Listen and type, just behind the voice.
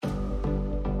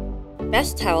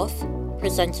Best Health,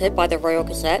 presented by the Royal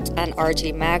Gazette and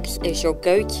RG Mags, is your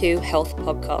go-to health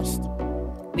podcast.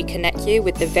 We connect you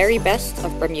with the very best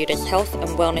of Bermuda's health and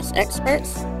wellness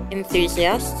experts,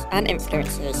 enthusiasts, and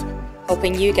influencers,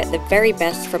 helping you get the very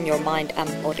best from your mind and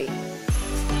body.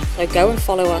 So go and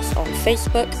follow us on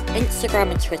Facebook,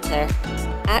 Instagram, and Twitter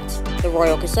at the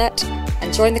Royal Gazette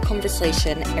and join the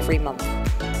conversation every month.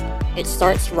 It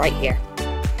starts right here.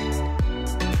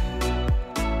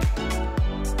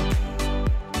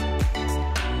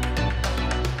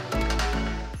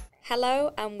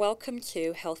 Hello and welcome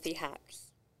to Healthy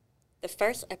Hacks, the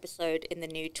first episode in the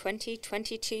new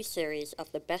 2022 series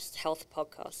of the Best Health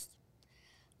podcast.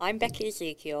 I'm Becky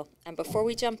Ezekiel, and before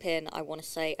we jump in, I want to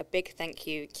say a big thank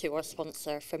you to our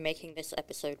sponsor for making this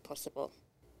episode possible.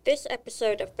 This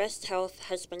episode of Best Health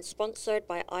has been sponsored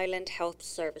by Island Health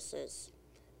Services,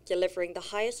 delivering the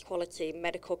highest quality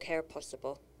medical care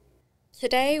possible.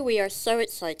 Today, we are so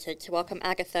excited to welcome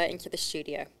Agatha into the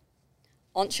studio.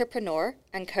 Entrepreneur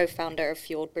and co-founder of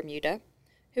Fueled Bermuda,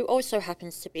 who also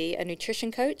happens to be a nutrition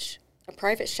coach, a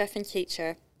private chef and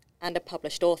teacher, and a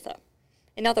published author.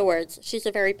 In other words, she's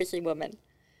a very busy woman.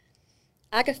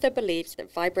 Agatha believes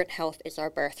that vibrant health is our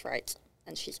birthright,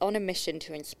 and she's on a mission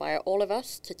to inspire all of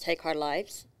us to take our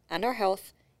lives and our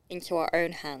health into our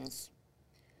own hands.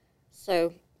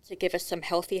 So, to give us some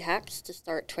healthy hacks to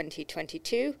start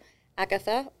 2022,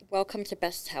 Agatha, welcome to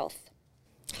Best Health.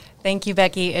 Thank you,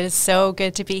 Becky. It is so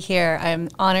good to be here. I'm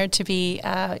honored to be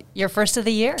your first of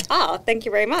the year. Thank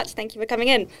you very much. Thank you for coming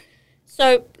in.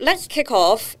 So let's kick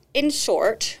off. In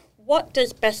short, what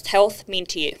does best health mean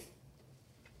to you?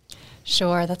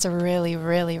 Sure. That's a really,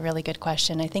 really, really good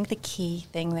question. I think the key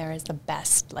thing there is the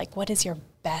best. Like, what is your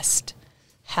best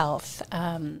health?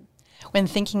 When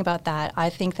thinking about that, I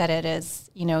think that it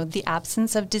is, the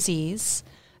absence of disease.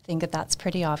 I think that that's a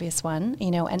pretty obvious one,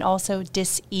 and also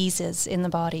diseases in the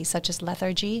body, such as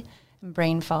lethargy and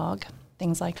brain fog,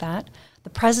 things like that. The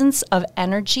presence of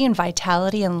energy and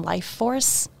vitality and life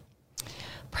force.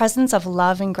 Presence of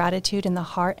love and gratitude in the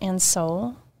heart and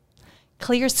soul.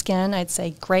 Clear skin, I'd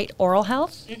say great oral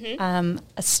health. A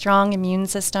strong immune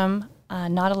system,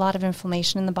 not a lot of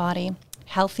inflammation in the body.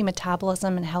 Healthy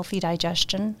metabolism and healthy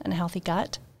digestion and a healthy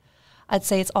gut. I'd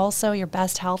say it's also your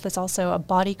best health is also a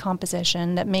body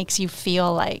composition that makes you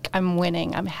feel like I'm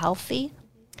winning, I'm healthy.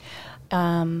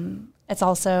 It's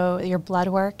also your blood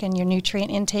work and your nutrient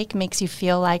intake makes you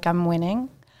feel like I'm winning.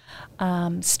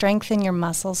 Strength in your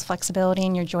muscles, flexibility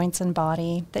in your joints and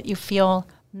body, that you feel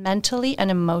mentally and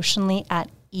emotionally at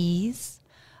ease,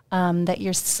 that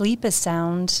your sleep is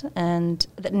sound, and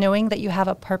that knowing that you have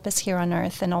a purpose here on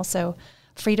earth, and also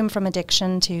freedom from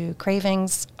addiction to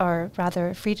cravings, or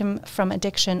rather freedom from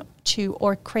addiction to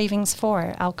or cravings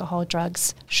for alcohol,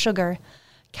 drugs, sugar,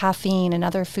 caffeine, and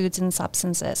other foods and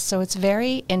substances. So it's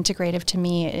very integrative to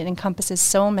me. It encompasses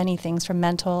so many things from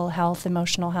mental health,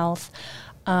 emotional health,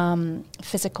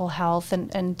 physical health,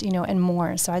 and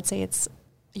more. So I'd say it's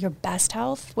your best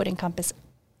health would encompass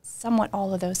somewhat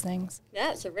all of those things.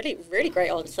 Yeah, it's a really, really great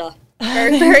answer.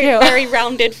 Very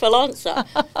rounded, full answer.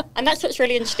 And that's what's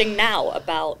really interesting now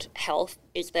about health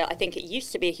is that I think it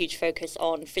used to be a huge focus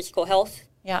on physical health.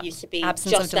 Yeah, it used to be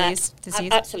absence just of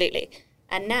disease. Absolutely.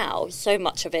 And now so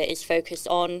much of it is focused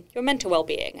on your mental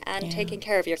well-being and taking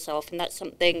care of yourself. And that's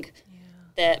something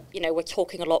that, we're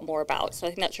talking a lot more about. So I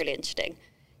think that's really interesting.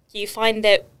 Do you find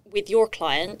that with your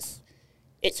clients,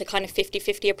 it's a kind of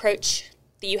 50-50 approach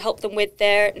that you help them with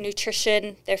their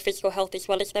nutrition, their physical health, as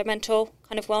well as their mental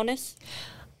kind of wellness?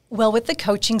 Well, with the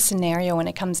coaching scenario, when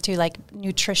it comes to like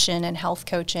nutrition and health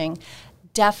coaching,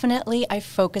 definitely I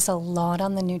focus a lot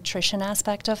on the nutrition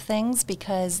aspect of things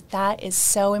because that is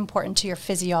so important to your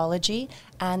physiology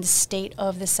and the state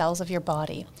of the cells of your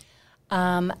body.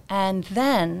 And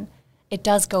then it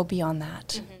does go beyond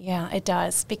that. Yeah, it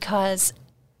does, because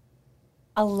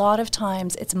a lot of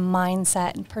times it's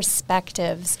mindset and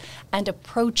perspectives and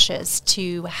approaches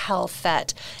to health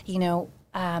that,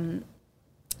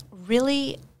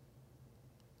 really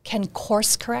can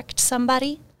course correct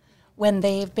somebody when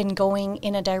they've been going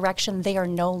in a direction they are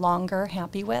no longer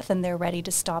happy with and they're ready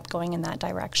to stop going in that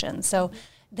direction. So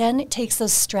then it takes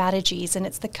those strategies, and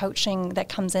it's the coaching that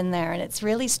comes in there, and it's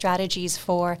really strategies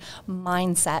for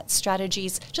mindset,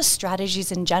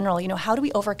 strategies in general. How do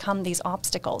we overcome these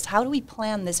obstacles? How do we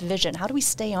plan this vision? How do we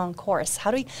stay on course?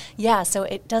 So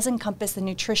it does encompass the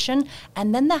nutrition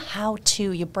and then the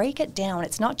how-to. You break it down.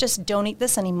 It's not just don't eat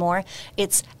this anymore.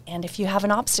 And if you have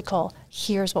an obstacle,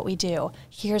 here's what we do.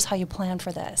 Here's how you plan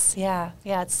for this. Yeah,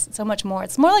 it's so much more.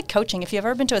 It's more like coaching. If you've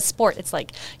ever been to a sport, it's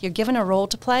like you're given a role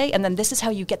to play, and then this is how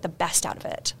you get the best out of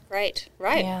it. Right.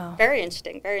 Yeah. Very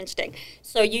interesting.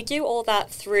 So you do all that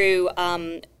through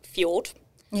Fueled.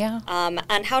 Yeah.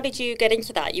 And how did you get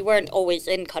into that? You weren't always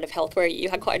in kind of health, were you? You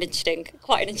had quite an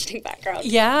interesting background.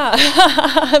 Yeah.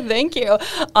 Thank you.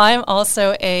 I'm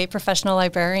also a professional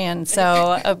librarian,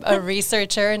 so a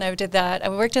researcher, and I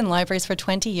worked in libraries for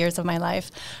 20 years of my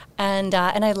life, and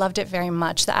I loved it very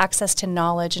much. The access to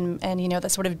knowledge and you know, the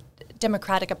sort of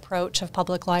democratic approach of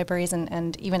public libraries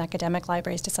and even academic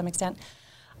libraries to some extent.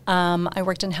 I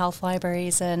worked in health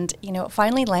libraries and, you know,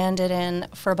 finally landed in,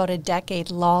 for about a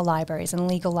decade, law libraries and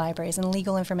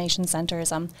legal information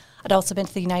centers. I'd also been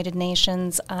to the United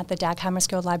Nations at the Dag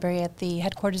Hammarskjöld Library at the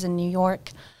headquarters in New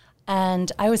York.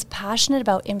 And I was passionate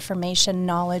about information,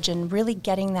 knowledge, and really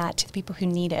getting that to the people who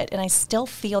need it. And I still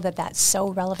feel that that's so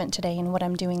relevant today in what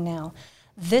I'm doing now.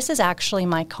 This is actually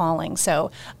my calling.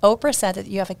 So Oprah said that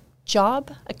you have a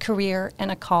job, a career,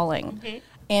 and a calling. Mm-hmm.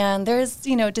 And there's,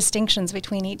 you know, distinctions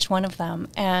between each one of them.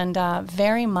 And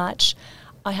very much,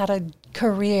 I had a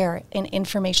career in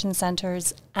information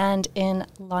centers and in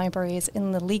libraries,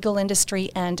 in the legal industry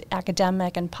and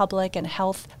academic and public and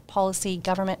health policy,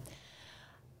 government.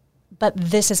 But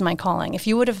this is my calling. If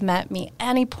you would have met me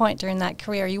any point during that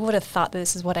career, you would have thought that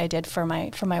this is what I did for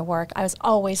my work. I was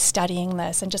always studying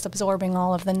this and just absorbing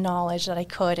all of the knowledge that I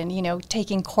could and, you know,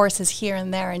 taking courses here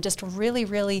and there and just really,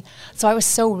 really, so I was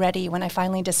so ready when I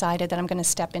finally decided that I'm going to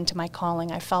step into my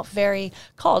calling. I felt very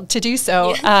called to do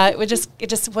so. Yeah. It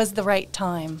just was the right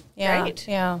time. Yeah. Great.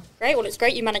 Yeah. Great. Well, it's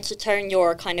great you managed to turn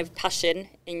your kind of passion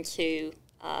into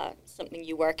something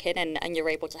you work in and you're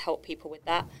able to help people with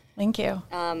that. Thank you.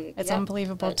 It's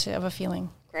unbelievable of a feeling.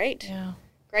 Great. Yeah.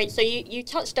 Great. So you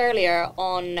touched earlier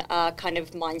on kind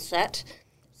of mindset.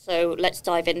 So let's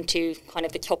dive into kind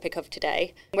of the topic of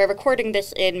today. We're recording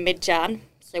this in mid-Jan.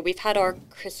 So we've had our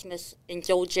Christmas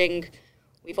indulging.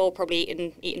 We've all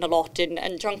probably eaten a lot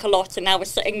and drunk a lot, and now we're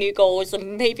setting new goals,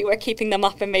 and maybe we're keeping them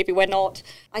up and maybe we're not.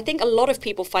 I think a lot of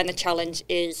people find the challenge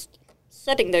is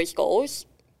setting those goals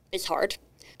is hard.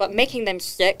 But making them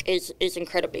stick is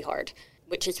incredibly hard,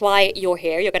 which is why you're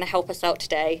here. You're going to help us out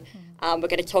today. We're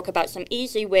going to talk about some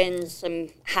easy wins, some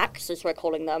hacks, as we're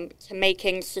calling them, to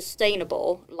making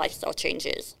sustainable lifestyle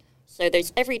changes. So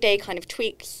those everyday kind of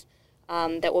tweaks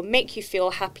that will make you feel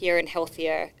happier and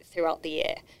healthier throughout the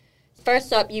year.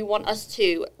 First up, you want us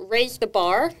to raise the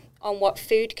bar on what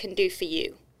food can do for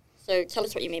you. So tell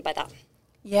us what you mean by that.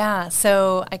 Yeah,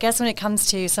 so I guess when it comes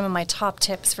to some of my top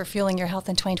tips for fueling your health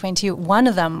in 2022, one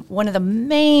of the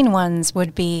main ones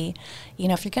would be, you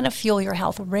know, if you're going to fuel your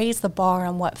health, raise the bar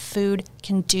on what food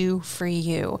can do for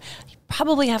you. You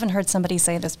probably haven't heard somebody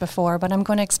say this before, but I'm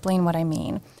going to explain what I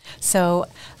mean. So,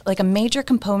 like a major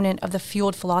component of the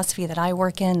Fueled philosophy that I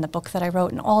work in, the book that I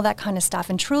wrote, and all that kind of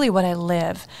stuff, and truly what I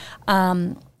live,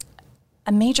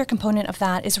 a major component of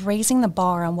that is raising the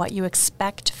bar on what you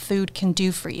expect food can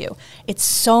do for you. It's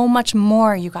so much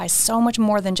more, you guys, so much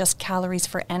more than just calories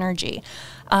for energy.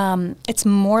 It's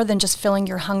more than just filling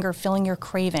your hunger, filling your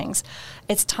cravings.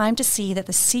 It's time to see that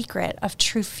the secret of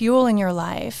true fuel in your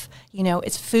life, you know,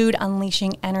 is food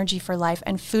unleashing energy for life.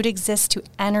 And food exists to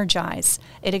energize.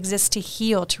 It exists to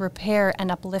heal, to repair, and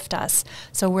uplift us.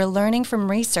 So we're learning from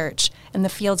research in the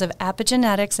fields of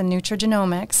epigenetics and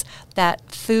nutrigenomics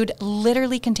that food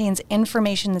literally contains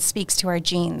information that speaks to our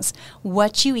genes.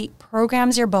 What you eat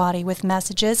programs your body with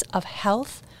messages of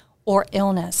health or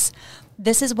illness.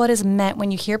 This is what is meant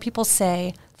when you hear people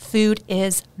say food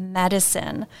is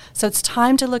medicine. So it's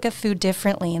time to look at food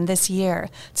differently in this year.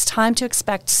 It's time to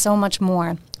expect so much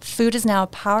more. Food is now a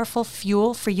powerful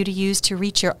fuel for you to use to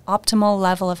reach your optimal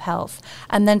level of health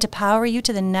and then to power you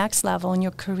to the next level in your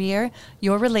career,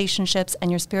 your relationships, and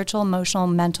your spiritual, emotional,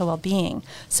 mental well-being.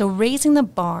 So raising the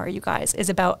bar, you guys, is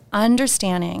about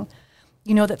understanding,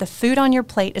 you know, that the food on your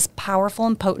plate is powerful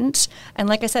and potent. And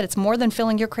like I said, it's more than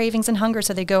filling your cravings and hunger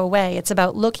so they go away. It's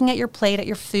about looking at your plate, at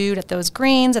your food, at those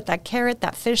greens, at that carrot,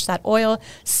 that fish, that oil,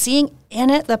 seeing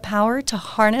in it the power to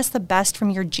harness the best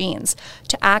from your genes,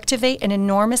 to activate an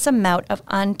enormous amount of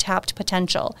untapped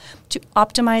potential, to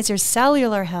optimize your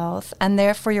cellular health and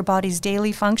therefore your body's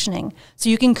daily functioning so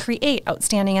you can create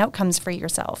outstanding outcomes for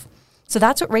yourself. So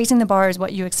that's what raising the bar is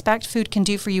what you expect food can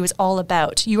do for you is all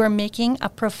about. You are making a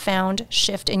profound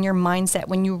shift in your mindset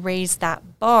when you raise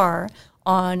that bar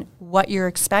on what you're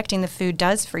expecting the food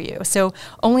does for you. So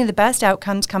only the best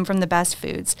outcomes come from the best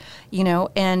foods, you know,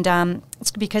 and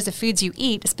It's because the foods you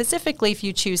eat, specifically if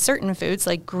you choose certain foods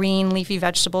like green leafy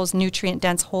vegetables,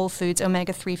 nutrient-dense whole foods,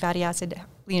 omega-3 fatty acid,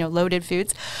 loaded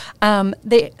foods.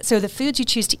 So the foods you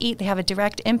choose to eat, they have a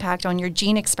direct impact on your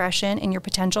gene expression and your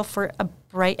potential for a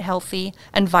bright, healthy,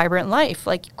 and vibrant life,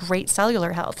 like great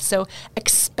cellular health. So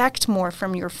expect more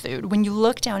from your food. When you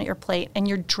look down at your plate and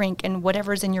your drink and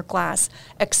whatever's in your glass,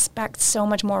 expect so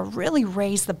much more. Really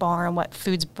raise the bar on what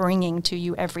food's bringing to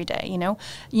you every day,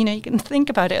 You can think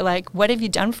about it like, what have you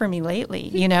done for me lately,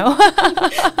 That's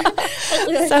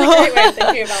a great way of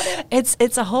thinking about it.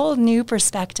 It's a whole new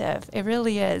perspective. It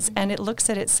really is. And it looks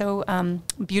at it so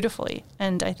beautifully.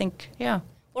 And I think, yeah.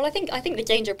 Well, I think the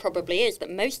danger probably is that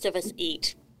most of us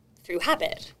eat through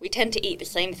habit. We tend to eat the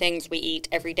same things we eat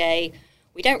every day.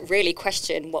 We don't really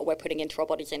question what we're putting into our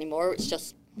bodies anymore. It's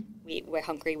just we're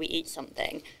hungry, we eat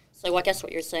something. So I guess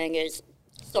what you're saying is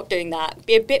stop doing that.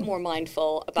 Be a bit more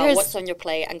mindful about what's on your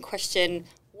plate and question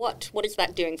what is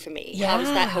that doing for me? Yeah. How is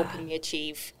that helping me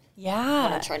achieve what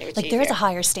I'm trying to achieve? Like there's a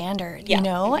higher standard,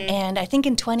 and I think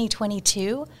in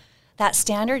 2022, that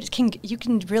standard, you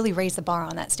can really raise the bar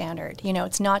on that standard.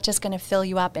 It's not just going to fill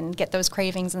you up and get those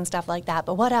cravings and stuff like that.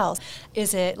 But what else?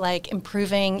 Is it like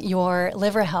improving your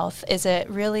liver health? Is it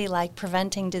really like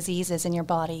preventing diseases in your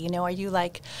body? Are you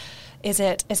like, is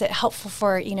it helpful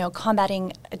for,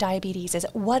 combating diabetes?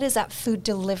 What is that food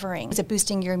delivering? Is it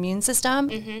boosting your immune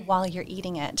system while you're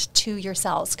eating it to your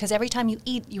cells? Because every time you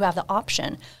eat, you have the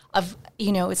option of,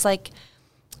 it's like,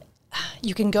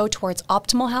 you can go towards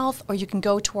optimal health or you can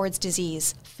go towards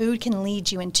disease. Food can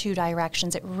lead you in two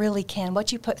directions. It really can.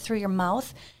 What you put through your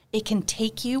mouth, it can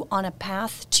take you on a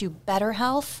path to better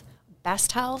health,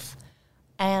 best health,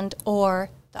 and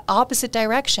or the opposite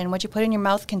direction. What you put in your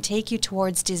mouth can take you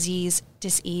towards disease,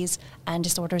 dis-ease, and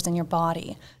disorders in your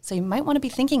body. So you might want to be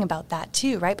thinking about that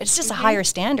too, right? But it's just a higher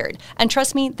standard. And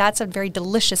trust me, that's a very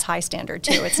delicious high standard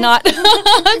too. It's not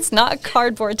it's not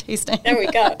cardboard tasting. There we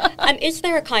go. And is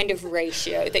there a kind of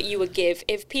ratio that you would give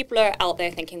if people are out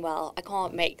there thinking, well, I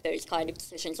can't make those kind of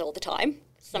decisions all the time.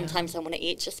 Sometimes I want to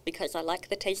eat just because I like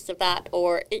the taste of that.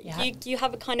 Or do you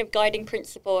have a kind of guiding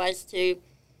principle as to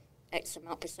X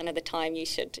amount % of the time you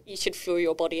should fuel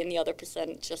your body, and the other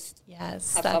 % just have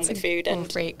fun with food. That's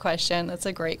a great question. That's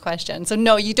a great question. So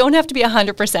no, you don't have to be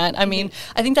 100%. I mean,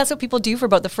 I think that's what people do for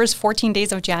about the first 14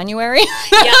 days of January.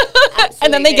 Yeah, absolutely.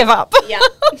 And then they give up. Yeah.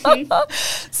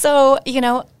 So,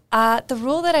 the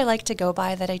rule that I like to go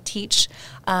by that I teach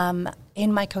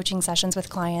in my coaching sessions with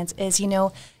clients is,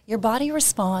 your body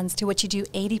responds to what you do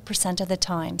 80% of the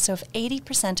time. So if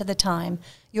 80% of the time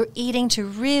you're eating to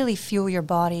really fuel your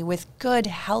body with good,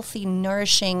 healthy,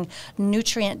 nourishing,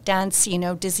 nutrient-dense,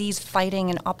 disease-fighting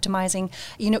and optimizing,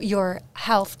 your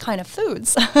health kind of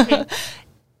foods,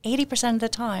 80% of the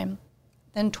time,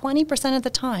 then 20% of the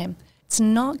time, it's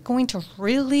not going to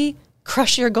really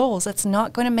crush your goals. It's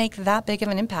not going to make that big of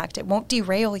an impact. It won't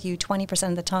derail you 20%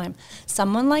 of the time.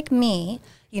 Someone like me,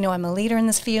 I'm a leader in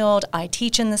this field. I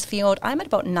teach in this field. I'm at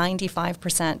about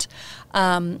 95%.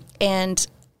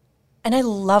 And I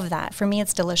love that. For me,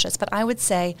 it's delicious. But I would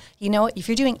say, if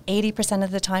you're doing 80%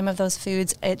 of the time of those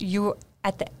foods, at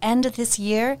the end of this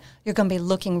year, you're going to be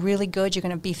looking really good. You're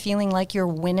going to be feeling like you're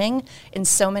winning in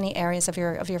so many areas of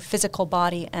your physical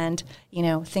body and,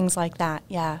 things like that.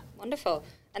 Yeah. Wonderful.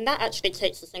 And that actually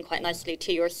takes us in quite nicely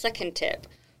to your second tip,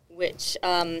 which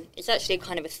is actually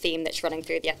kind of a theme that's running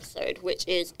through the episode, which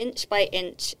is inch by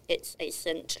inch, it's a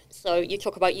cinch. So you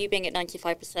talk about you being at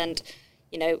 95%.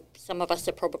 Some of us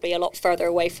are probably a lot further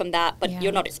away from that, but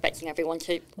you're not expecting everyone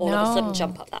to all of a sudden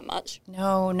jump up that much.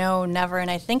 No, never. And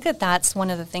I think that's one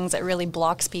of the things that really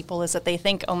blocks people is that they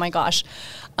think, oh my gosh,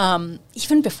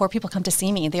 even before people come to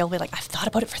see me, they'll be like, I've thought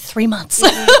about it for 3 months.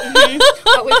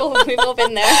 But we've all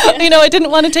been there. I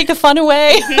didn't want to take the fun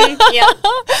away.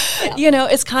 Yeah.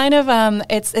 It's kind of,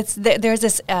 there's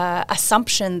this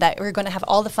assumption that we're going to have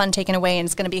all the fun taken away and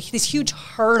it's going to be this huge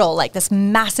hurdle, like this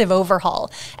massive overhaul.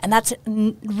 And that's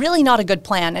really not a good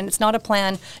plan. And it's not a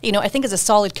plan, I think as a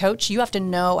solid coach, you have to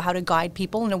know how to guide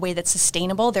people in a way that's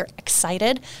sustainable. They're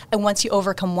excited. And once you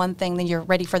overcome one thing, then you're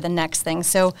ready for the next thing.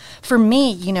 So for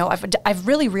me, I've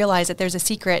really realized that there's a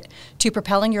secret to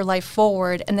propelling your life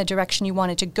forward in the direction you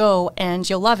want it to go. And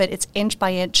you'll love it. It's inch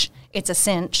by inch. It's a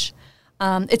cinch.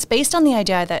 It's based on the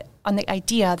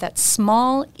idea that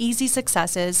small, easy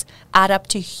successes add up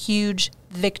to huge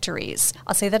victories.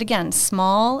 I'll say that again.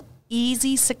 Small,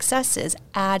 easy successes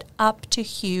add up to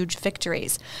huge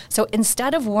victories. So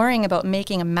instead of worrying about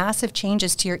making massive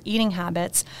changes to your eating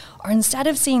habits, or instead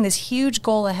of seeing this huge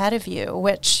goal ahead of you,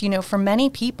 which, for many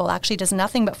people actually does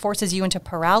nothing but forces you into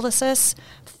paralysis,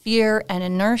 fear, and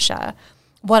inertia,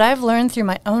 what I've learned through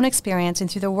my own experience and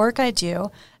through the work I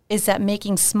do is that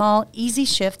making small, easy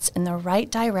shifts in the right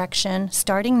direction,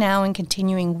 starting now and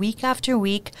continuing week after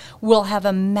week, will have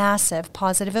a massive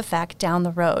positive effect down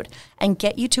the road and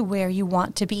get you to where you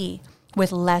want to be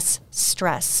with less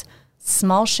stress.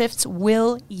 Small shifts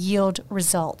will yield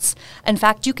results. In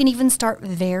fact, you can even start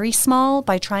very small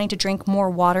by trying to drink more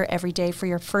water every day for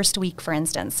your first week, for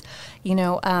instance.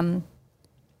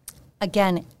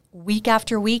 Again, week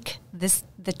after week,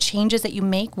 the changes that you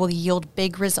make will yield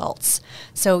big results.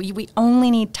 So we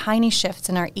only need tiny shifts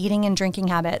in our eating and drinking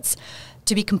habits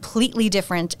to be completely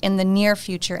different in the near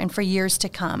future and for years to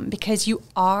come, because you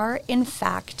are, in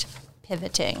fact,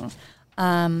 pivoting.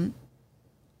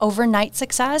 Overnight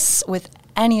success with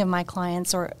any of my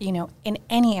clients or, in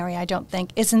any area, I don't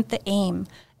think, isn't the aim.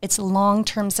 It's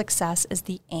long-term success is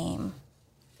the aim.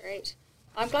 Great.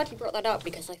 I'm glad you brought that up,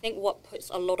 because I think what puts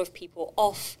a lot of people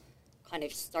off kind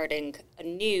of starting a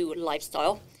new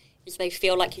lifestyle is they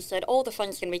feel, like you said, the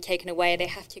fun's going to be taken away. They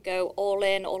have to go all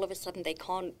in. All of a sudden they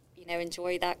can't,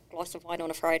 enjoy that glass of wine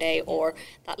on a Friday or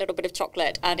that little bit of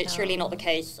chocolate. And it's really not the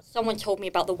case. Someone told me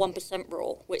about the 1%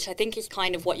 rule, which I think is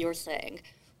kind of what you're saying,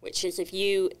 which is if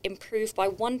you improve by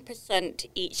 1%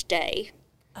 each day,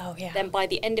 then by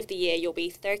the end of the year, you'll be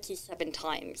 37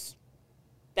 times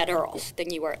better off than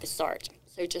you were at the start.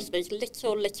 So just those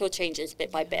little changes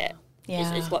bit by bit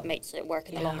is what makes it work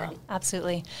in the long run.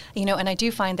 Absolutely. And I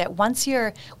do find that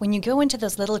when you go into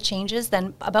those little changes,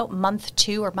 then about month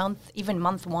 2 or month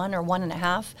 1 or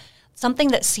 1.5, something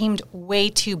that seemed way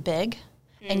too big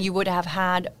and you would have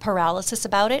had paralysis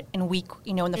about it in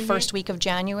the first week of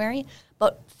January,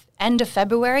 but end of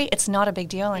February, it's not a big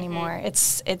deal anymore.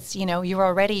 It's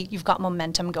you've got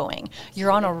momentum going.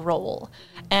 You're on a roll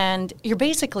and you're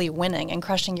basically winning and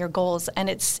crushing your goals. And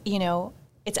it's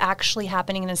actually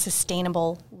happening in a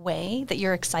sustainable way that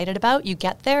you're excited about. You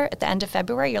get there at the end of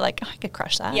February, you're like, I could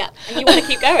crush that. Yeah, and you want to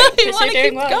keep going because you're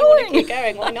doing well. You want to keep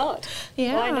going. Why not?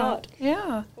 Yeah. Why not?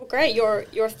 Yeah. Well, great.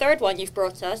 Your third one you've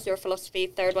brought us, your philosophy,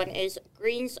 third one is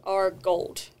greens are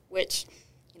gold, which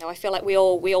I feel like we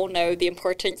all know the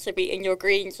importance of eating your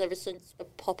greens ever since the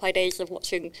Popeye days of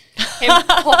watching him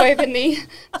pop open the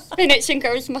spinach and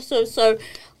grow his muscles. So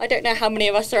I don't know how many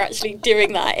of us are actually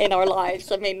doing that in our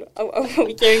lives. I mean, are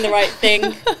we doing the right thing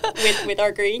with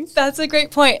our greens? That's a great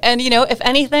point. And, if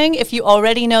anything, if you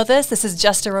already know this is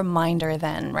just a reminder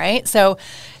then, right? So,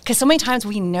 because so many times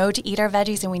we know to eat our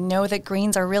veggies and we know that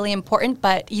greens are really important,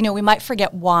 but, we might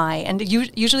forget why. And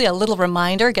usually a little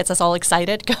reminder gets us all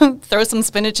excited. Go throw some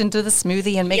spinach into the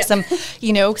smoothie and make some,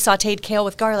 sauteed kale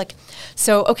with garlic.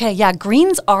 So,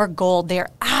 greens are gold. They're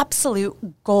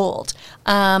absolute gold.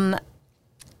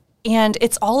 And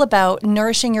it's all about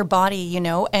nourishing your body,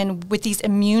 and with these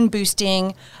immune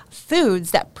boosting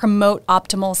foods that promote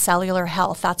optimal cellular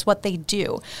health. That's what they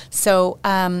do. So,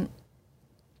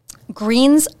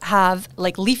 greens have,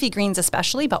 like leafy greens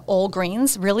especially, but all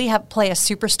greens really play a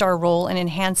superstar role in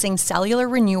enhancing cellular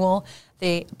renewal.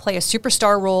 They play a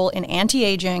superstar role in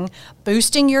anti-aging,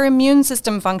 boosting your immune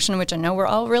system function, which I know we're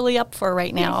all really up for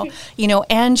right now,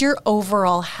 and your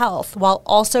overall health, while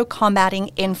also combating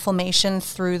inflammation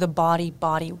through the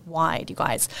body-wide, you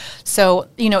guys. So,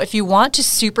 if you want to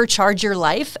supercharge your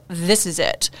life, this is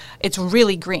it. It's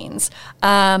really greens.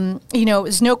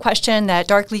 There's no question that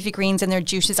dark leafy greens and their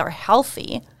juices are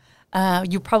healthy.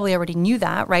 You probably already knew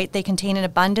that, right? They contain an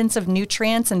abundance of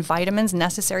nutrients and vitamins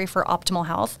necessary for optimal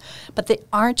health, but they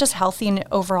aren't just healthy in an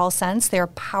overall sense. They are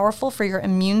powerful for your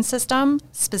immune system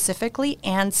specifically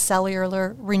and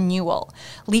cellular renewal.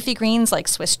 Leafy greens like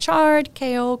Swiss chard,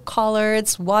 kale,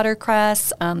 collards,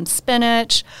 watercress,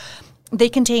 spinach, they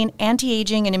contain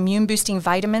anti-aging and immune-boosting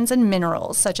vitamins and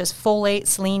minerals such as folate,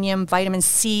 selenium, vitamin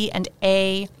C and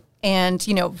A. And,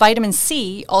 vitamin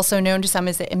C, also known to some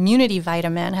as the immunity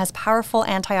vitamin, has powerful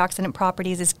antioxidant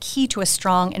properties, is key to a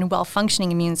strong and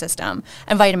well-functioning immune system.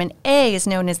 And vitamin A is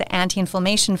known as the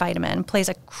anti-inflammation vitamin, plays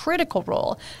a critical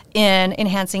role in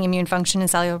enhancing immune function and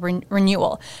cellular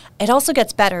renewal. It also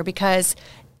gets better because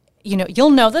you'll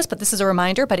know this, but this is a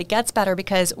reminder, but it gets better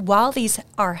because while these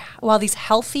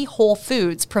healthy whole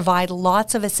foods provide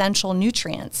lots of essential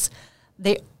nutrients,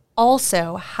 they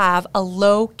also have a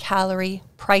low-calorie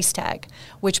price tag,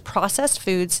 which processed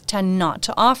foods tend not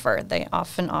to offer. They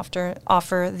often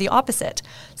offer the opposite.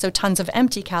 So tons of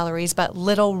empty calories, but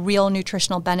little real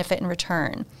nutritional benefit in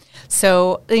return.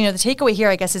 So, the takeaway here,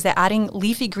 I guess, is that adding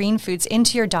leafy green foods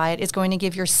into your diet is going to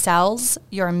give your cells,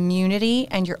 your immunity,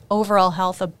 and your overall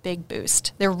health a big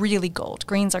boost. They're really gold.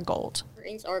 Greens are gold.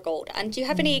 Greens are gold. And do you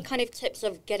have any kind of tips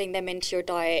of getting them into your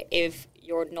diet if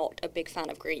you're not a big fan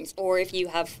of greens, or if you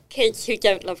have kids who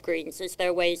don't love greens, is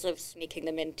there ways of sneaking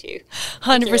them into?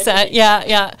 100%.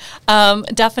 Yeah.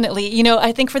 Definitely. You know,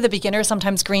 I think for the beginner,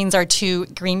 sometimes greens are too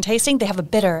green tasting. They have a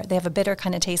bitter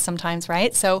kind of taste sometimes,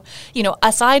 right? So, you know,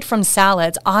 aside from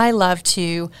salads, I love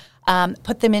to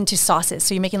put them into sauces.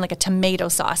 So you're making like a tomato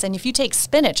sauce. And if you take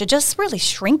spinach, it just really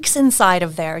shrinks inside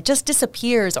of there. It just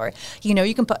disappears. Or, you know,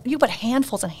 you put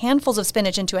handfuls and handfuls of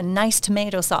spinach into a nice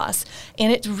tomato sauce,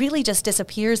 and it really just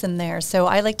disappears in there. So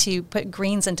I like to put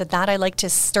greens into that. I like to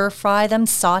stir fry them,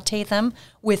 saute them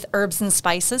with herbs and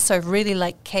spices. So I really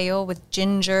like kale with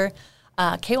ginger,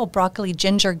 kale, broccoli,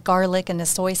 ginger, garlic, and the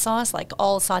soy sauce, like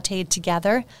all sauteed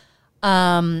together.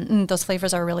 Those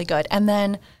flavors are really good. And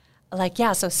then so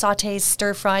sautés,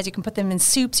 stir fries, you can put them in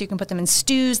soups, you can put them in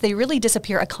stews. They really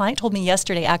disappear. A client told me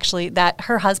yesterday, actually, that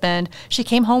her husband, she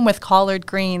came home with collard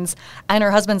greens, and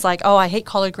her husband's like, oh, I hate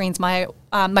collard greens. My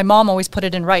mom always put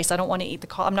it in rice. I don't want to eat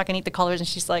I'm not going to eat the collards. And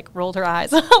she's like, rolled her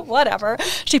eyes. Whatever.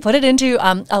 She put it into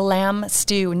a lamb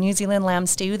stew, New Zealand lamb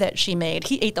stew that she made.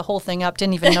 He ate the whole thing up,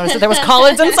 didn't even notice that there was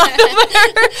collards inside of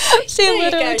there. She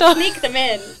literally sneak them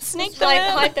in.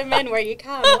 Hide them in where you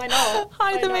can. Why not?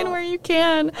 Hide them in where you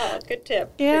can. Oh, good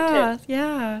tip. Yeah, good tip.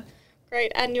 Yeah.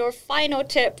 Great. And your final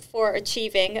tip for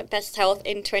achieving best health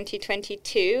in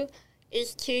 2022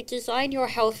 is to design your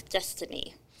health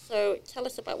destiny. So tell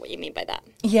us about what you mean by that.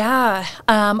 Yeah.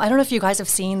 I don't know if you guys have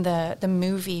seen the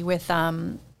movie with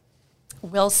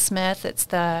Will Smith. It's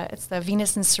the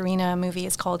Venus and Serena movie.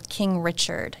 It's called King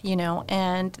Richard, you know,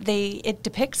 and it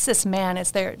depicts this man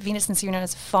as Venus and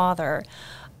Serena's father.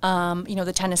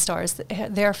 The tennis stars,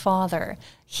 their father,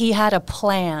 he had a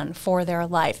plan for their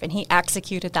life, and he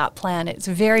executed that plan. It's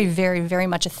very, very, very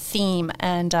much a theme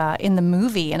and in the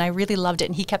movie, and I really loved it.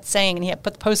 And he kept saying, and he had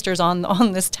put posters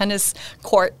on this tennis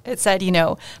court. It said, you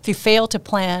know, if you fail to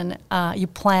plan, you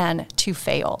plan to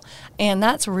fail. And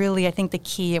that's really, I think, the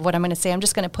key of what I'm going to say. I'm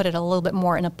just going to put it a little bit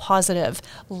more in a positive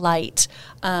light,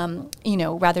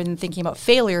 rather than thinking about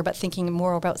failure, but thinking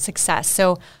more about success.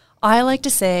 So I like to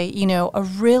say, you know, a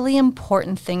really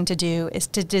important thing to do is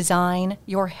to design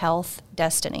your health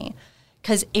destiny.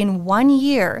 Because in 1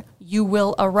 year, you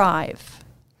will arrive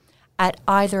at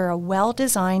either a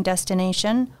well-designed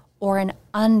destination or an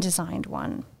undesigned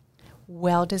one.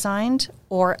 Well-designed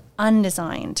or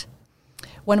undesigned.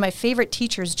 One of my favorite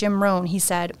teachers, Jim Rohn, he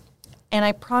said, and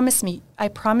I promise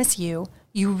you,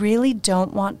 you really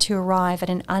don't want to arrive at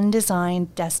an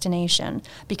undesigned destination,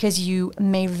 because you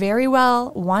may very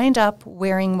well wind up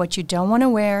wearing what you don't want to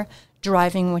wear,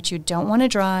 driving what you don't want to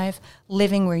drive,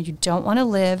 living where you don't want to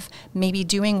live, maybe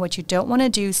doing what you don't want to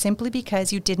do simply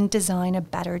because you didn't design a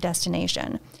better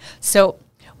destination. So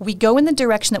we go in the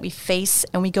direction that we face,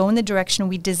 and we go in the direction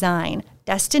we design.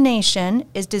 Destination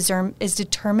is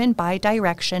determined by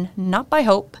direction, not by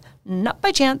hope, not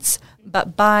by chance,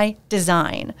 but by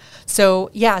design. So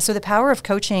the power of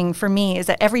coaching for me is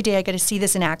that every day I get to see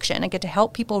this in action. I get to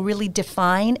help people really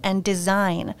define and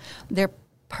design their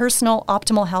personal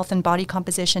optimal health and body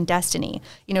composition destiny.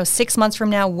 6 months from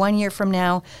now, 1 year from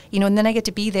now, and then I get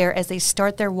to be there as they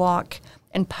start their walk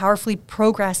and powerfully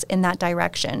progress in that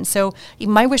direction. So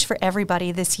my wish for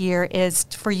everybody this year is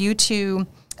for you to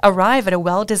arrive at a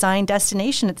well-designed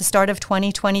destination at the start of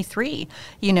 2023,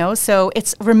 So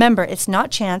remember, it's not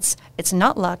chance, it's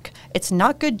not luck, it's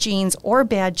not good genes or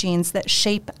bad genes that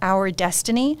shape our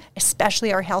destiny,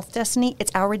 especially our health destiny.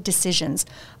 It's our decisions.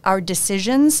 Our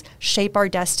decisions shape our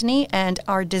destiny, and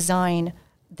our design,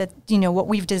 that, what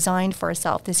we've designed for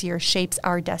ourselves this year shapes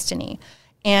our destiny.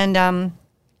 And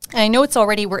I know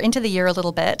we're into the year a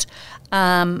little bit,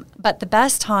 but the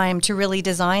best time to really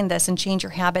design this and change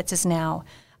your habits is now.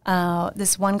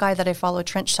 This one guy that I follow,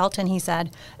 Trent Shelton, he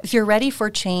said, if you're ready for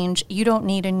change, you don't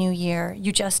need a new year.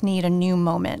 You just need a new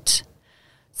moment.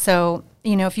 So,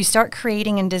 if you start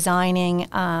creating and designing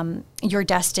your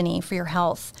destiny for your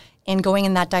health and going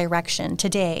in that direction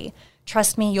today,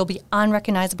 trust me, you'll be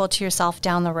unrecognizable to yourself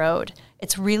down the road.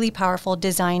 It's really powerful,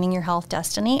 designing your health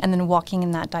destiny and then walking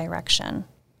in that direction.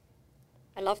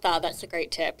 I love that. That's a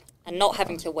great tip. And not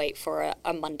having to wait for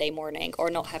a Monday morning, or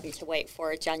not having to wait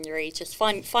for a January. Just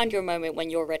find your moment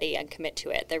when you're ready and commit to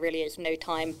it. There really is no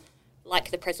time like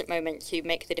the present moment to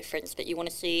make the difference that you want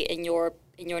to see in your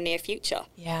near future.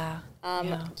 Yeah.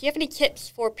 Do you have any tips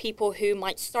for people who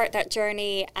might start that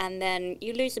journey and then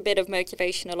you lose a bit of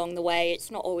motivation along the way?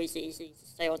 It's not always easy to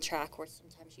stay on track, or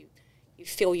sometimes you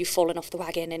feel you've fallen off the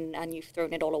wagon and you've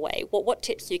thrown it all away? What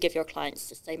tips do you give your clients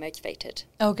to stay motivated?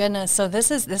 Oh goodness! So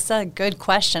this is a good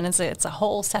question. It's a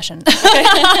whole session.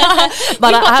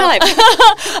 But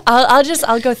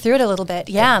I'll go through it a little bit.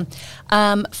 Yeah.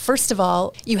 First of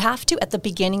all, you have to, at the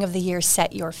beginning of the year,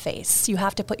 set your face. You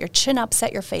have to put your chin up,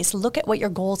 set your face, look at what your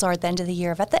goals are at the end of the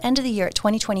year. If at the end of the year, at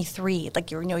 2023,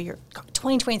 like you're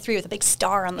 2023 with a big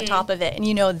star on the top of it,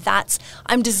 and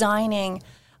I'm designing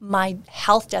my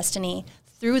health destiny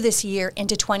through this year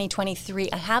into 2023.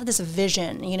 I have this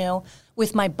vision,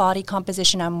 with my body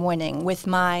composition, I'm winning. With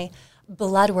my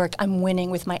blood work, I'm winning.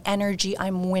 With my energy,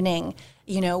 I'm winning.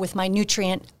 With my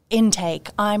nutrient intake,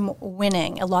 I'm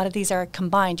winning. A lot of these are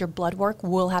combined. Your blood work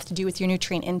will have to do with your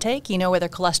nutrient intake, whether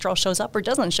cholesterol shows up or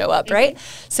doesn't show up, right?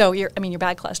 So your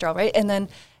bad cholesterol, right? And then,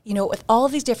 with all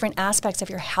of these different aspects of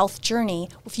your health journey,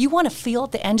 if you want to feel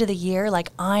at the end of the year like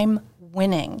I'm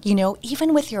winning,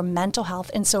 even with your mental health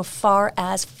insofar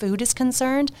as food is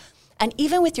concerned, and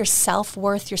even with your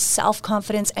self-worth, your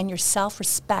self-confidence, and your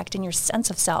self-respect and your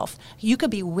sense of self, you could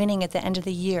be winning at the end of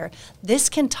the year. This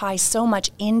can tie so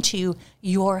much into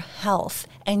your health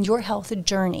and your health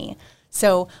journey.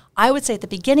 So I would say at the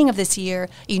beginning of this year,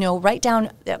 write down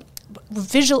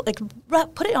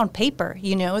put it on paper,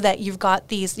 that you've got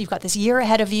this year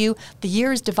ahead of you. The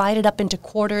year is divided up into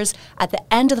quarters. At the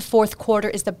end of the fourth quarter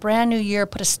is the brand new year.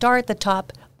 Put a star at the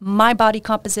top. My body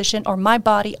composition, or my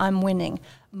body, I'm winning.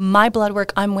 My blood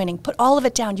work, I'm winning. Put all of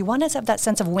it down. You want us to have that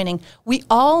sense of winning. We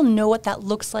all know what that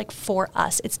looks like for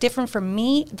us. It's different for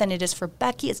me than it is for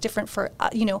Becky. It's different for,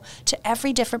 to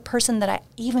every different person that I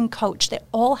even coach. They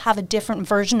all have a different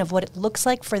version of what it looks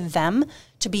like for them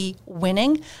to be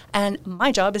winning. And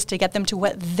my job is to get them to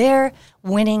what their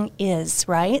winning is,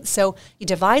 right? So you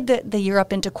divide the year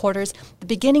up into quarters. The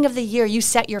beginning of the year, you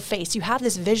set your face. You have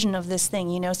this vision of this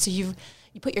thing, so you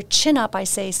put your chin up, I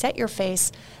say, set your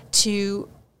face to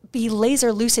be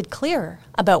laser lucid clear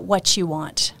about what you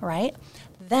want, right?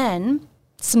 Then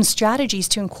some strategies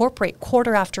to incorporate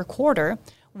quarter after quarter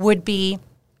would be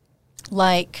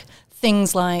like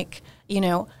things like,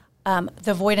 the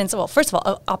avoidance. Well, first of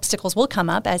all, obstacles will come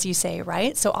up, as you say,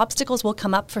 right? So obstacles will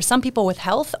come up for some people with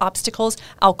health. Obstacles,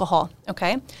 alcohol,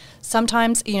 okay?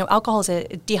 Sometimes, alcohol is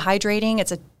dehydrating.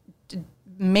 It's a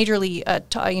majorly,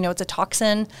 it's a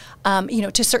toxin,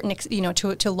 to certain,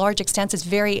 to large extents, it's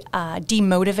very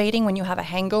demotivating when you have a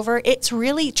hangover. It's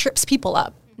really trips people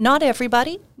up. Not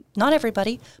everybody,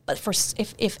 but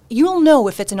if you'll know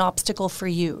if it's an obstacle for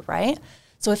you, right?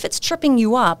 So if it's tripping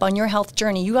you up on your health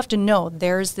journey, you have to know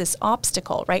there's this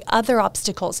obstacle, right? Other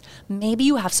obstacles. Maybe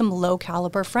you have some low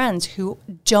caliber friends who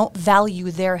don't value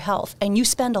their health, and you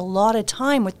spend a lot of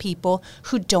time with people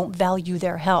who don't value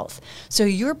their health. So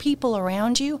your people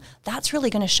around you, that's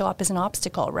really going to show up as an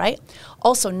obstacle, right?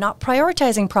 Also, not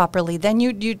prioritizing properly. Then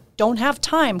you don't have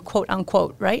time, quote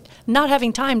unquote, right? Not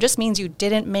having time just means you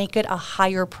didn't make it a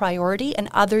higher priority and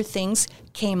other things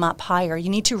came up higher. You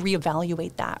need to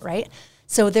reevaluate that, right?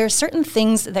 So there are certain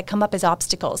things that come up as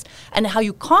obstacles, and how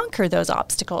you conquer those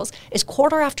obstacles is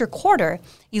quarter after quarter,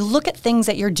 you look at things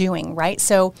that you're doing, right?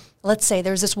 So let's say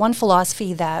there's this one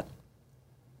philosophy that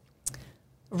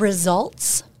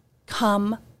results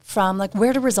come from, like,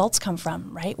 where do results come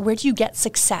from, right? Where do you get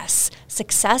success?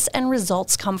 Success and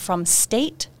results come from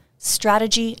state,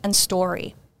 strategy, and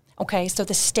story. Okay, so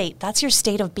the state, that's your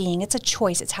state of being. It's a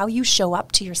choice. It's how you show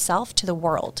up to yourself, to the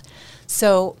world.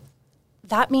 So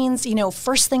that means,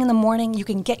 first thing in the morning, you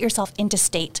can get yourself into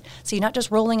state. So you're not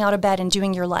just rolling out of bed and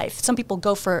doing your life. Some people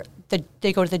go to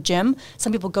the gym.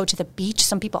 Some people go to the beach.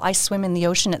 Some people ice swim in the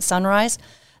ocean at sunrise.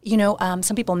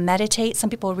 Some people meditate. Some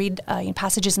people read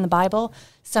passages in the Bible.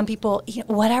 Some people,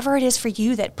 whatever it is for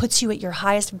you that puts you at your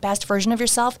highest, best version of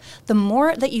yourself, the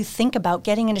more that you think about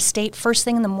getting into state first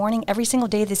thing in the morning every single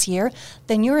day this year,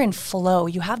 then you're in flow.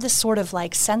 You have this sort of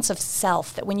like sense of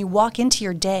self that when you walk into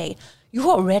your day, you're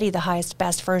already the highest,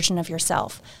 best version of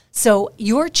yourself. So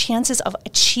your chances of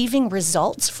achieving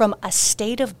results from a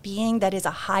state of being that is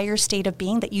a higher state of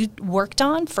being that you worked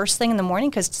on first thing in the morning,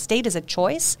 because state is a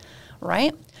choice,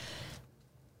 right?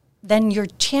 Then your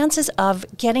chances of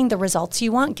getting the results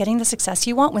you want, getting the success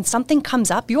you want, when something comes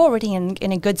up, you're already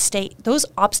in a good state. Those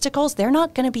obstacles, they're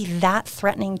not going to be that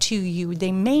threatening to you.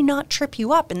 They may not trip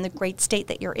you up in the great state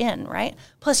that you're in, right?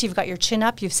 Plus, you've got your chin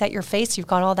up, you've set your face, you've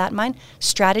got all that in mind.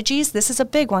 Strategies, this is a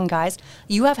big one, guys.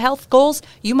 You have health goals,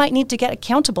 you might need to get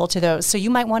accountable to those. So you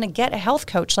might want to get a health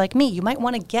coach like me. You might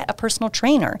want to get a personal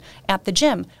trainer at the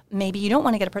gym. Maybe you don't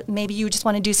want to get maybe you just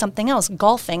want to do something else,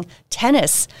 golfing,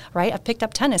 tennis, right? I've picked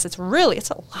up tennis. It's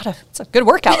a good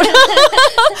workout.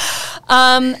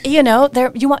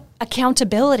 You want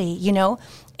accountability,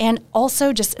 And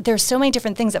also just there's so many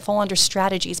different things that fall under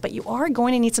strategies, but you are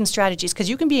going to need some strategies because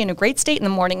you can be in a great state in the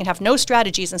morning and have no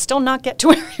strategies and still not get to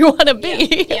where you want to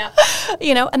be. Yeah.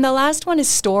 You know, and the last one is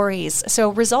stories. So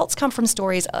results come from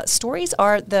stories. Stories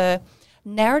are the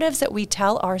narratives that we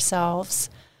tell ourselves.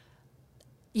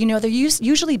 You know, they're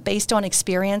usually based on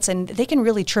experience, and they can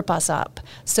really trip us up.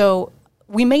 So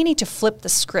we may need to flip the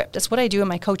script. That's what I do in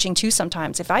my coaching too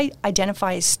sometimes. If I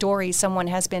identify a story someone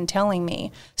has been telling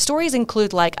me, stories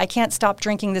include like, I can't stop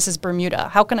drinking, this is Bermuda.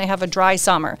 How can I have a dry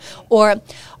summer?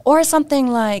 Or something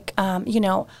like, you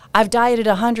know, I've dieted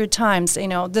 100 times, you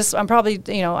know, this, I'm probably,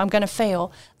 you know, I'm going to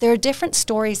fail. There are different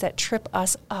stories that trip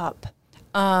us up.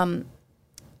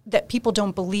 That people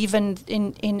don't believe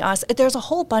in us. There's a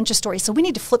whole bunch of stories. So we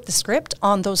need to flip the script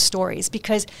on those stories,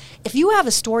 because if you have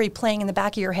a story playing in the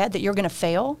back of your head that you're going to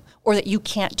fail or that you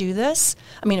can't do this,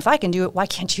 I mean, if I can do it, why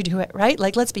can't you do it, right?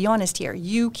 Like, let's be honest here.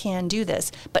 You can do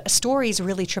this. But stories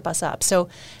really trip us up. So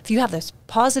if you have this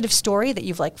positive story that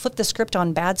you've like flipped the script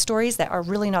on bad stories that are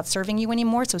really not serving you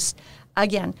anymore. So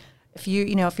again, if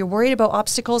you're worried about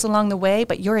obstacles along the way,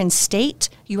 but you're in state,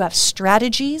 you have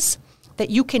strategies that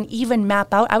you can even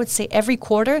map out. I would say every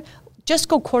quarter, just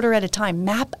go quarter at a time,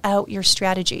 map out your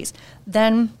strategies.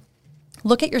 Then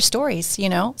look at your stories, you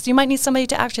know. So you might need somebody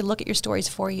to actually look at your stories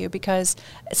for you, because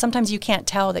sometimes you can't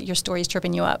tell that your story is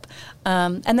tripping you up.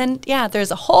 And then, yeah,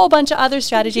 there's a whole bunch of other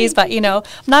strategies, but, you know,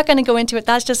 I'm not going to go into it.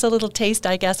 That's just a little taste,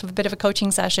 I guess, of a bit of a coaching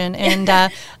session. And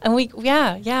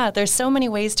there's so many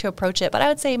ways to approach it. But I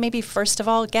would say maybe first of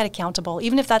all, get accountable,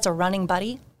 even if that's a running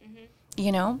buddy.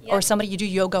 You know, or somebody you do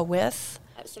yoga with.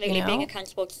 Absolutely, you know? being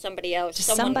accountable to somebody else.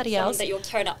 Just someone else that you'll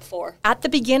turn up for. At the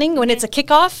beginning, when it's a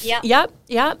kickoff. Yeah. Yep.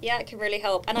 Yeah, it can really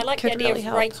help. And I like the idea of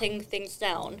writing things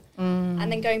down and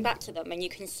then going back to them, and you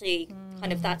can see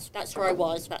kind of that's where I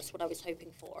was, that's what I was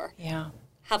hoping for. Yeah.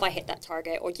 Have I hit that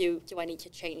target, or do I need to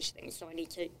change things? Do I need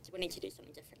to do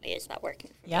something differently? Is that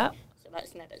working for me? Yeah. So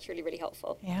that's really, really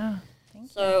helpful. Yeah.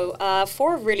 So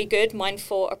 4 really good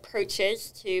mindful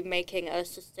approaches to making a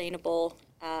sustainable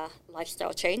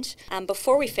lifestyle change. And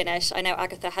before we finish, I know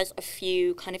Agatha has a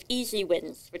few kind of easy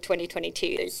wins for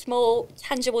 2022. There's small,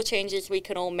 tangible changes we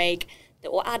can all make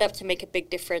that will add up to make a big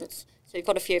difference. So we've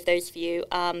got a few of those for you.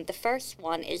 The first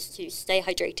one is to stay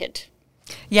hydrated.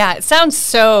 Yeah, it sounds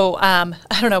so,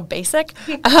 basic.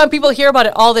 People hear about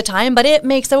it all the time, but it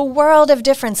makes a world of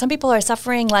difference. Some people are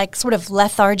suffering like sort of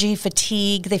lethargy,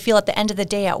 fatigue. They feel at the end of the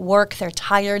day at work, they're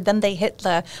tired. Then they hit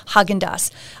the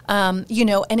Haagen-Dazs,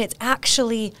 and it's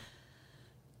actually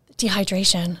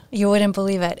dehydration. You wouldn't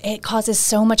believe it. It causes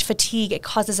so much fatigue. It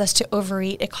causes us to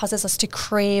overeat. It causes us to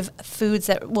crave foods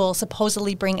that will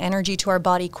supposedly bring energy to our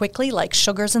body quickly, like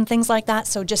sugars and things like that.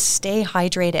 So just stay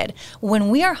hydrated. When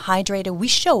we are hydrated, we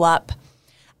show up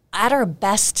at our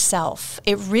best self.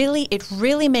 It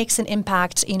really makes an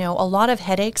impact. You know, a lot of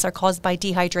headaches are caused by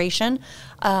dehydration.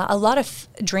 A lot of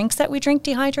drinks that we drink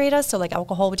dehydrate us. So like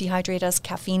alcohol would dehydrate us,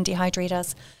 caffeine dehydrate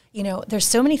us. You know, there's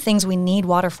so many things we need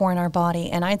water for in our body.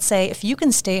 And I'd say if you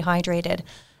can stay hydrated,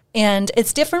 and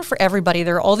it's different for everybody.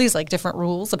 There are all these like different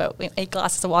rules about 8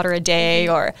 glasses of water a day,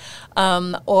 or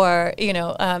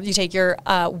you take your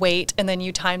weight and then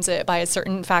you times it by a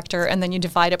certain factor, and then you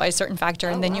divide it by a certain factor,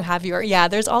 and then you have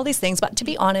there's all these things. But to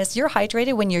be honest, you're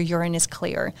hydrated when your urine is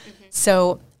clear.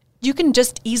 So you can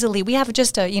just easily, we have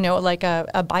just a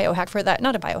biohack for that.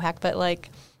 Not a biohack, but like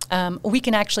we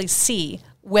can actually see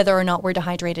whether or not we're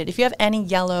dehydrated. If you have any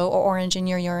yellow or orange in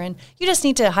your urine, you just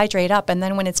need to hydrate up. And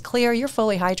then when it's clear, you're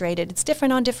fully hydrated. It's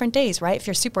different on different days, right? If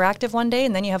you're super active one day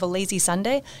and then you have a lazy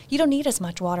Sunday, you don't need as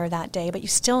much water that day, but you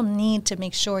still need to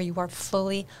make sure you are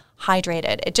fully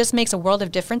hydrated. It just makes a world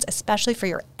of difference, especially for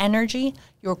your energy,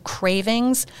 your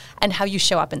cravings, and how you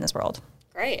show up in this world.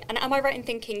 Great. And am I right in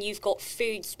thinking you've got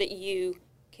foods that you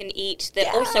can eat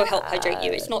that also help hydrate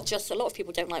you? It's not just, a lot of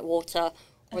people don't like water,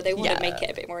 or they want to make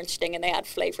it a bit more interesting and they add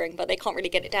flavoring, but they can't really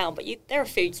get it down. But there are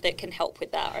foods that can help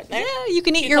with that, aren't there? Yeah, you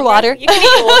can eat your water. You can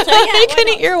eat your water. Yeah, you can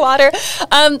eat your water.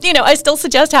 I still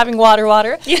suggest having water.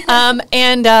 Yeah.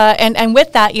 And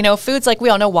with that, foods like we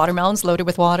all know watermelon's loaded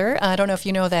with water. I don't know if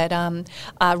you know that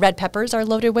red peppers are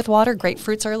loaded with water.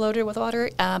 Grapefruits are loaded with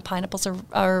water. Pineapples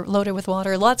are loaded with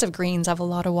water. Lots of greens have a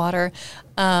lot of water.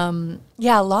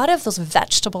 A lot of those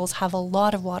vegetables have a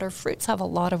lot of water. Fruits have a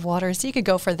lot of water, so you could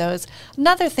go for those.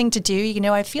 Another thing to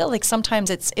do, I feel like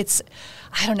sometimes it's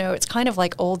I don't know, it's kind of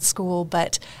like old school,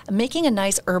 but making a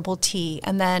nice herbal tea,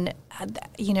 and then,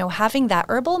 having that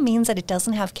herbal means that it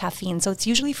doesn't have caffeine. So it's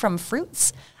usually from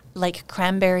fruits like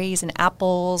cranberries and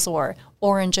apples or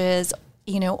oranges,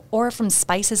 or from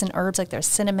spices and herbs like there's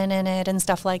cinnamon in it and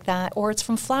stuff like that, or it's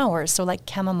from flowers, so like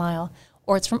chamomile,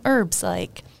 or it's from herbs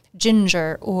like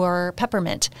ginger or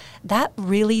peppermint. That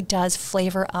really does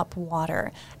flavor up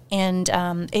water. And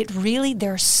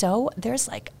there's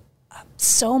like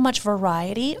so much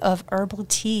variety of herbal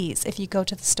teas. If you go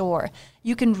to the store,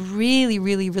 you can really,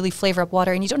 really, really flavor up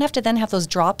water, and you don't have to then have those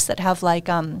drops that have like,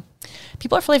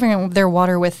 people are flavoring their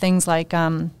water with things like,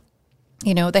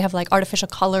 they have like artificial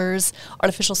colors,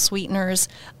 artificial sweeteners,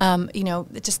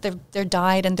 they're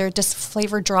dyed and they're just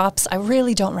flavor drops. I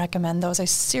really don't recommend those. I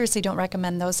seriously don't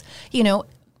recommend those.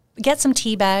 Get some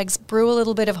tea bags, brew a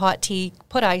little bit of hot tea,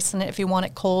 put ice in it if you want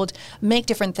it cold, make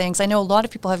different things. I know a lot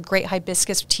of people have great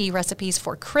hibiscus tea recipes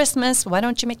for Christmas. Why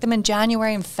don't you make them in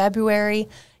January and February?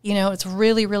 It's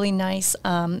really, really nice,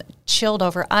 chilled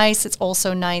over ice. It's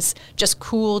also nice, just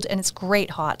cooled, and it's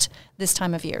great hot this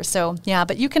time of year. So, yeah,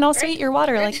 but you can also eat your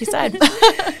water, like you said.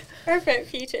 Perfect.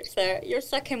 Few tips there. Your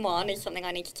second one is something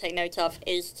I need to take note of,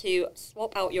 is to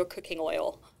swap out your cooking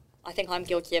oil. I think I'm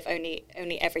guilty of only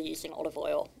ever using olive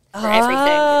oil for everything.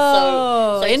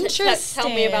 So interesting. Tell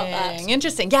me about that.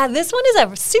 Interesting. Yeah, this one is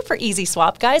a super easy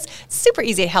swap, guys. Super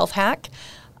easy health hack.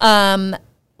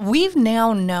 We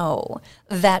now know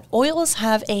that oils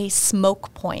have a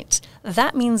smoke point.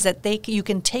 That means that you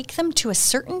can take them to a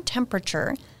certain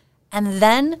temperature, and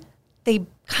then they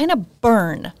kind of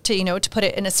burn to put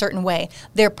it in a certain way.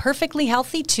 They're perfectly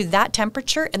healthy to that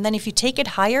temperature, and then if you take it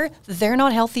higher, they're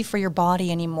not healthy for your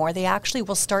body anymore. They actually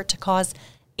will start to cause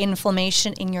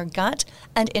inflammation in your gut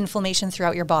and inflammation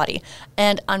throughout your body.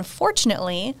 And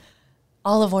unfortunately,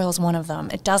 olive oil is one of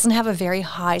them. It doesn't have a very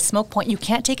high smoke point. You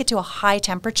can't take it to a high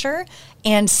temperature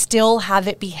and still have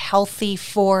it be healthy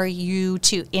for you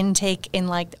to intake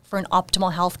for an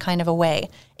optimal health kind of a way.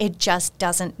 It just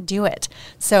doesn't do it.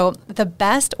 So the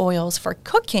best oils for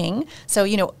cooking,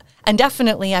 and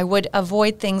definitely I would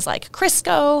avoid things like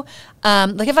Crisco.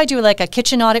 Like if I do like a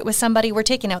kitchen audit with somebody, we're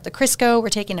taking out the Crisco, we're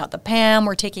taking out the Pam,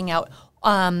 we're taking out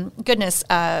canola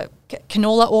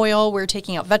oil, we're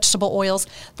taking out vegetable oils.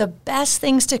 The best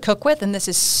things to cook with, and this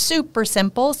is super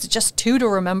simple, it's just 2 to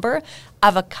remember: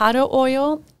 avocado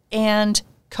oil and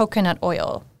coconut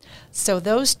oil. So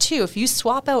those 2, if you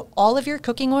swap out all of your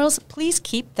cooking oils, please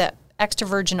keep the extra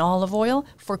virgin olive oil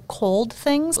for cold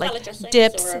things like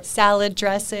dips, salad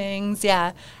dressings,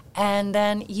 and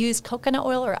then use coconut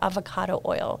oil or avocado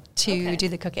oil to do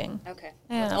the cooking. Okay,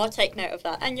 I'll take note of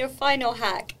that. And your final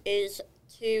hack is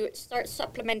to start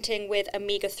supplementing with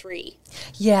omega-3.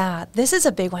 Yeah, this is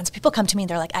a big one. So people come to me and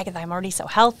they're like, Agatha, I'm already so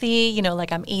healthy.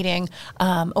 I'm eating,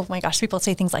 oh my gosh, people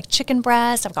say things like chicken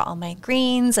breast. I've got all my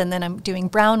greens, and then I'm doing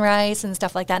brown rice and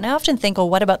stuff like that. And I often think,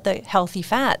 what about the healthy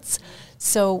fats?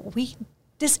 So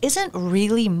this isn't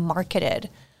really marketed,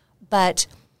 but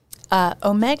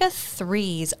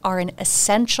omega-3s are an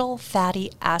essential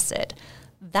fatty acid.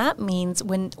 That means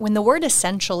when the word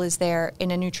essential is there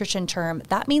in a nutrition term,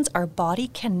 that means our body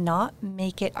cannot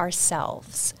make it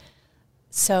ourselves.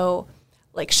 So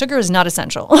like sugar is not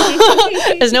essential.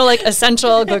 There's no like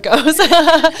essential glucose.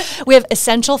 We have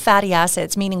essential fatty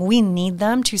acids, meaning we need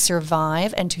them to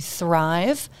survive and to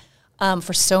thrive.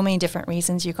 For so many different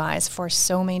reasons, you guys, for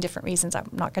so many different reasons. I'm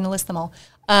not going to list them all.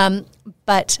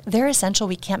 But they're essential.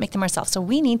 We can't make them ourselves. So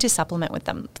we need to supplement with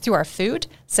them through our food.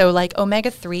 So like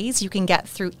omega-3s, you can get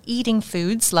through eating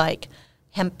foods like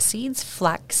hemp seeds,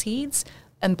 flax seeds,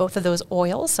 and both of those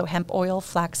oils. So hemp oil,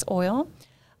 flax oil.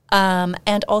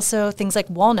 And also things like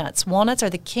walnuts. Walnuts are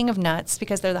the king of nuts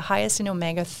because they're the highest in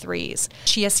omega-3s.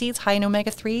 Chia seeds, high in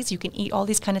omega-3s. You can eat all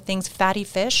these kind of things. Fatty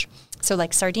fish, so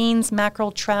like sardines,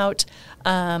 mackerel, trout,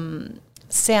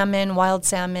 salmon, wild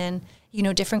salmon,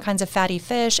 different kinds of fatty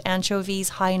fish, anchovies,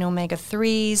 high in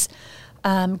omega-3s.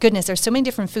 Goodness, there's so many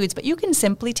different foods, but you can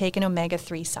simply take an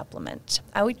omega-3 supplement.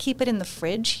 I would keep it in the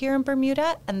fridge here in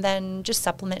Bermuda and then just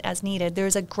supplement as needed.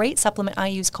 There's a great supplement I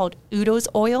use called Udo's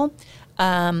oil,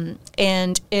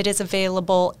 and it is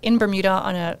available in Bermuda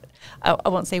on I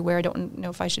won't say where, I don't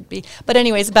know if I should be, but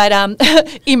anyways,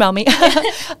 email me.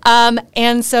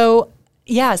 So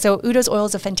Udo's oil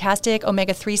is a fantastic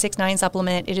omega-3, 6, 9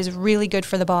 supplement. It is really good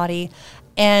for the body.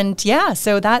 And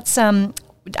so that's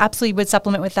absolutely would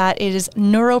supplement with that. It is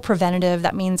neuropreventative.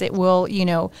 That means it will,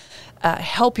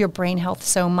 help your brain health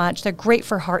so much. They're great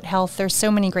for heart health. There's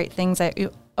so many great things that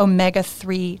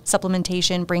omega-3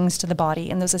 supplementation brings to the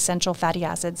body, and those essential fatty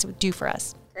acids do for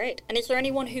us. Great. And is there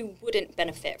anyone who wouldn't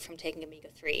benefit from taking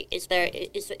omega-3? Is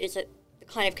it the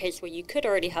kind of case where you could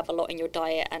already have a lot in your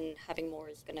diet and having more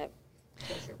is going to...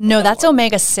 No, that's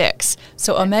omega-6.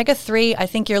 So omega-3, I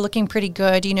think you're looking pretty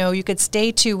good. You could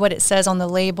stay to what it says on the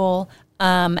label.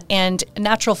 And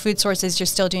natural food sources, you're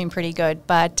still doing pretty good.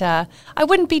 But I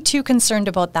wouldn't be too concerned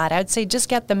about that. I would say just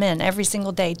get them in every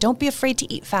single day. Don't be afraid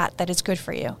to eat fat that is good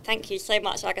for you. Thank you so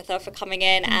much, Agatha, for coming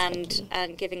in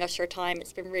and giving us your time.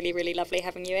 It's been really, really lovely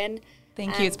having you in.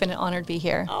 Thank you. It's been an honor to be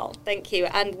here. Oh, thank you.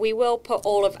 And we will put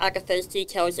all of Agatha's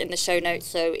details in the show notes.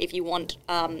 So if you want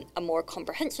a more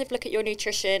comprehensive look at your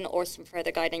nutrition or some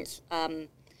further guidance,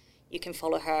 you can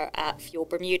follow her at Fuel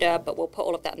Bermuda. But we'll put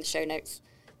all of that in the show notes.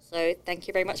 So thank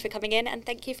you very much for coming in, and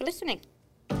thank you for listening.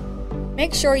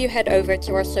 Make sure you head over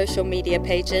to our social media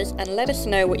pages and let us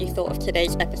know what you thought of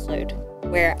today's episode.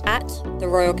 We're at The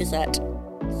Royal Gazette.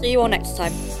 See you all next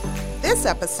time. This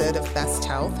episode of Best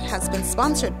Health has been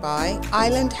sponsored by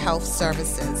Island Health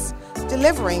Services,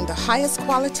 delivering the highest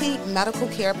quality medical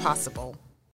care possible.